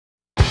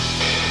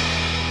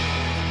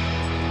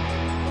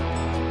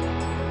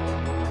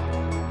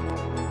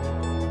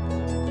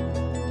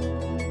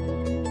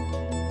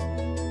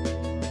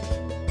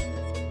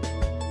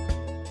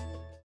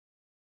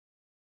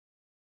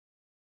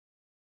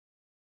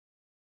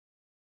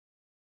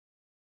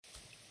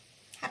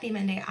Happy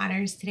Monday,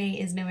 Otters. Today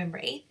is November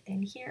 8th,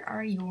 and here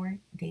are your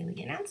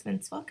daily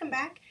announcements. Welcome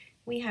back.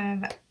 We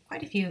have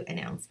quite a few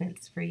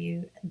announcements for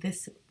you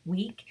this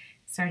week.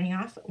 Starting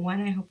off, one,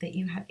 I hope that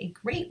you have a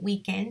great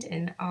weekend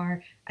and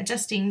are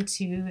adjusting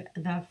to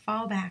the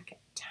fallback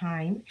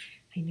time.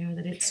 I know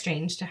that it's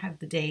strange to have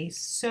the day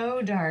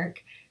so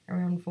dark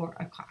around 4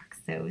 o'clock,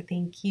 so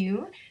thank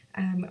you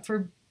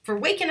for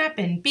waking up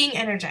and being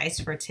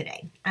energized for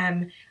today.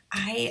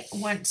 I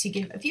want to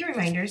give a few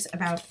reminders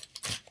about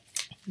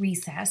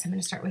recess. I'm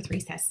going to start with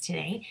recess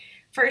today.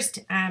 First,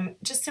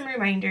 just some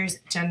reminders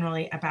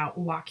generally about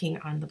walking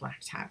on the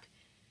blacktop.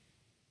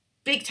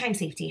 Big time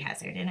safety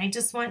hazard, and I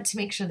just want to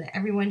make sure that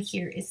everyone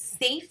here is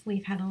safe.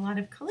 We've had a lot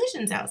of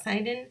collisions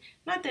outside, and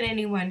not that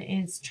anyone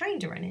is trying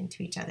to run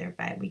into each other,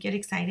 but we get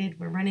excited.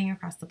 We're running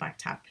across the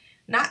blacktop,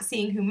 not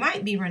seeing who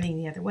might be running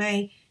the other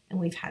way, and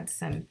we've had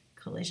some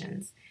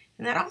collisions.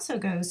 And that also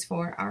goes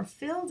for our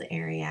field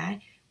area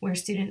where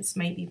students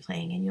might be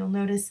playing. And you'll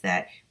notice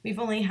that we've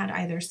only had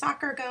either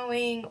soccer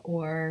going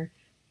or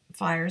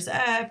flyers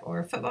up or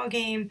a football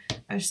game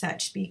or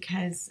such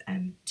because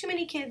too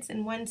many kids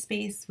in one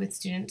space with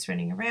students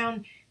running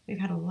around.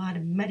 We've had a lot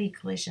of muddy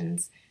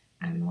collisions,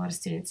 a lot of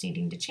students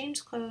needing to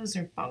change clothes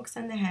or bonks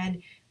on the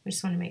head. We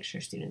just want to make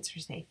sure students are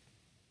safe.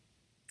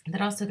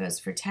 That also goes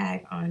for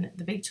tag on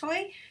the big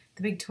toy.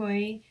 The big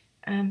toy,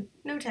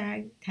 no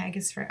tag. Tag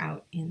is for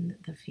out in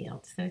the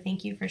field. So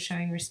thank you for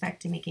showing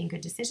respect and making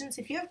good decisions.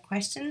 If you have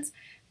questions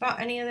about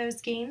any of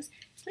those games,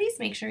 please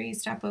make sure you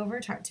stop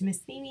over, talk to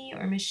Miss Mimi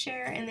or Miss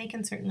Cher, and they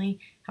can certainly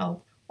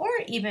help, or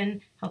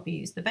even help you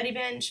use the buddy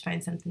bench,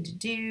 find something to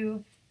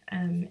do,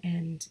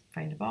 and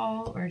find a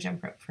ball or a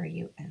jump rope for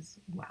you as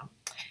well.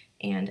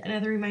 And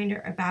another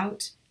reminder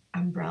about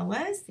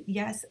umbrellas.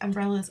 Yes,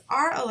 umbrellas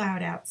are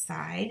allowed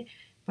outside,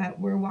 but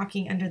we're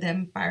walking under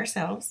them by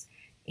ourselves.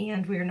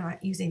 And we're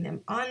not using them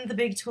on the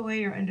big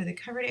toy or under the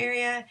covered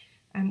area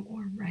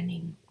or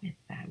running with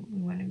them. We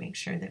want to make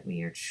sure that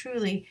we are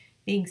truly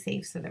being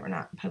safe so that we're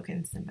not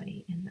poking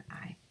somebody in the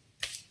eye.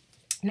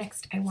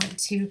 Next, I want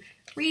to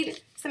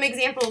read some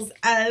examples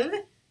of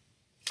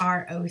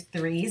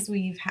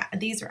RO3s.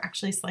 These were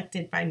actually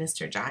selected by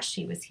Mr. Josh.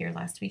 He was here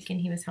last week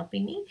and he was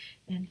helping me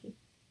and he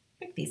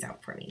picked these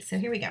out for me. So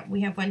here we go.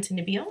 We have one to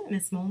Nabil and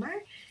Miss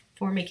Molnar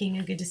for making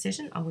a good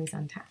decision, always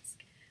on task.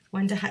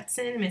 One to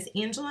Hudson and Miss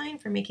Angeline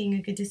for making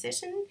a good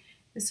decision.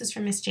 This was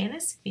from Miss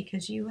Janice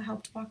because you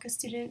helped walk a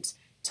student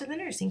to the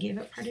nurse and gave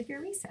up part of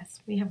your recess.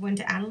 We have one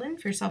to Adeline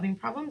for solving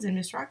problems, and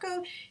Miss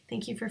Rocco,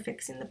 thank you for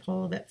fixing the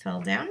pole that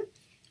fell down.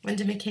 One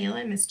to Michaela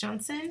and Miss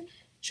Johnson,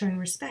 showing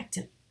respect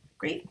and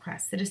great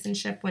class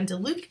citizenship. One to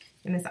Luke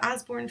and Miss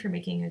Osborne for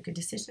making a good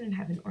decision and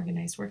having an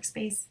organized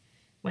workspace.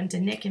 One to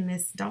Nick and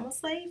Miss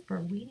Domelsley for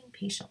waiting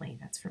patiently.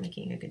 That's for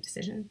making a good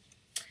decision.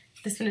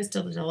 This one is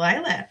to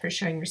Delilah for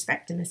showing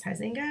respect to Miss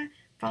Huizinga,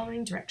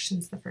 following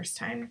directions the first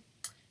time.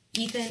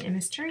 Ethan and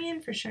Miss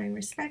Turian for showing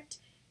respect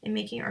and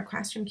making our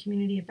classroom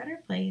community a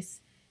better place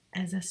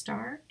as a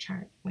star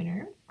chart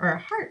winner, or a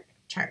heart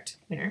chart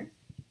winner.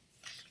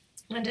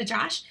 One to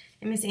Josh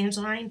and Miss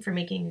Angeline for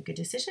making a good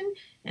decision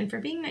and for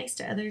being nice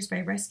to others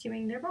by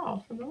rescuing their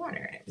ball from the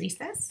water at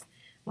recess.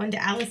 One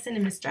to Allison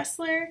and Miss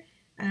Dressler,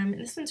 and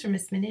this one's from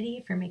Miss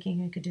Minity for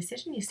making a good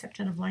decision. You stepped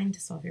out of line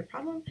to solve your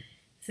problem.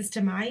 This is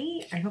to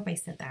Mai, I hope I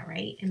said that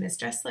right, and Miss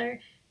Dressler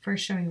for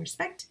showing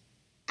respect,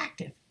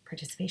 active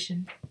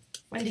participation.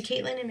 One to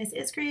Caitlin and Miss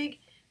Isgrig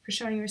for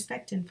showing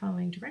respect and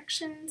following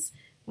directions.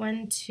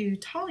 One to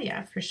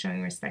Talia for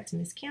showing respect to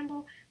Miss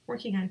Campbell,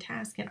 working on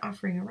task and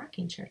offering a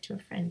rocking chair to a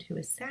friend who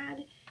is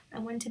sad.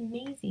 And one to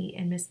Maisie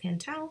and Miss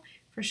Pantel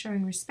for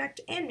showing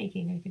respect and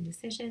making a good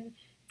decision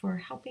for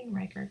helping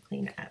Riker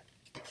clean up.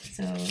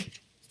 So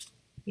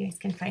you guys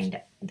can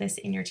find this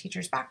in your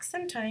teacher's box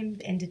sometime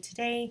end of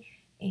today,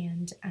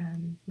 and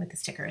with a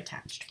sticker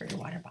attached for your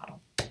water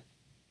bottle.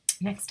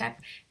 Next up,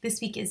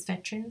 this week is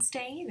Veterans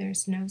Day.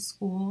 There's no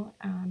school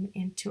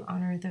and to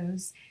honor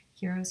those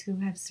heroes who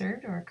have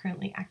served or are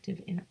currently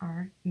active in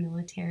our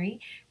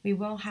military. We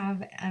will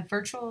have a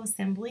virtual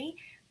assembly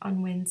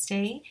on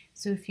Wednesday,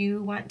 so if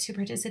you want to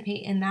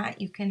participate in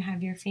that, you can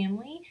have your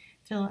family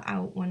fill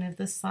out one of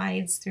the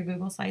slides through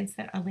Google Slides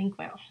that a link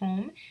went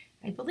home.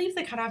 I believe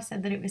the cutoff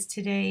said that it was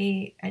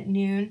today at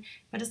noon,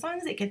 but as long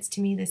as it gets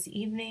to me this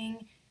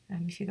evening,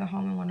 if you go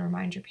home and want to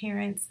remind your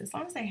parents, as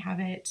long as I have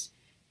it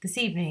this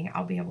evening,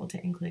 I'll be able to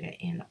include it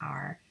in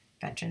our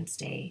Veterans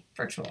Day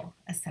virtual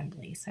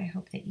assembly. So I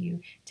hope that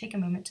you take a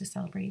moment to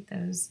celebrate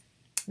those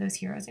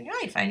heroes in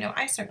your life. I know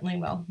I certainly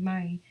will.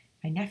 My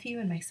nephew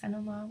and my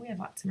son-in-law, we have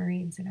lots of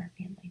Marines in our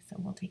family, so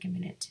we'll take a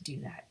minute to do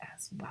that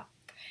as well.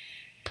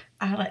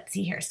 Let's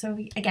see here. So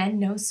again,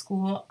 no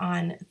school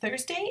on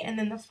Thursday, and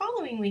then the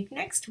following week,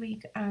 next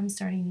week,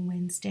 starting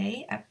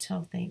Wednesday up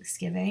till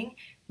Thanksgiving,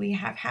 we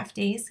have half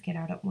days to get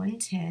out at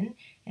 1:10,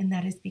 and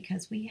that is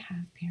because we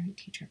have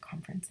parent-teacher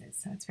conferences.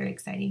 So it's very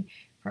exciting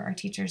for our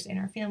teachers and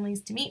our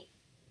families to meet,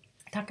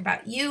 talk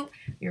about you,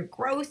 your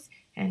growth,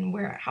 and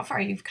how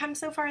far you've come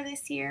so far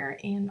this year,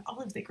 and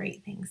all of the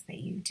great things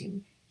that you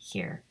do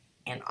here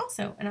and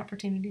also an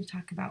opportunity to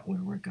talk about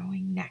where we're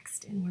going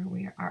next and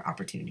where our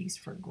opportunities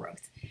for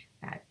growth,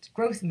 that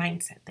growth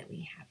mindset that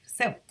we have.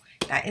 So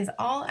that is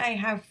all I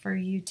have for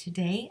you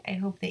today. I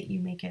hope that you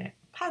make it a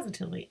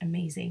positively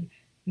amazing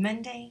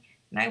Monday,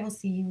 and I will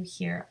see you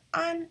here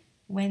on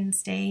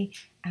Wednesday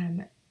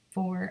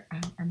for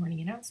our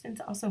morning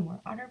announcements, also more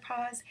Otter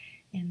Paws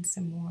and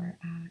some more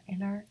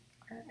in our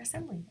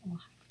assembly that we'll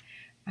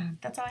have.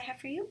 That's all I have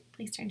for you.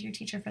 Please turn to your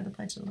teacher for the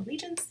Pledge of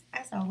Allegiance.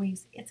 As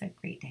always, it's a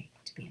great day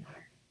to be an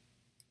Otter.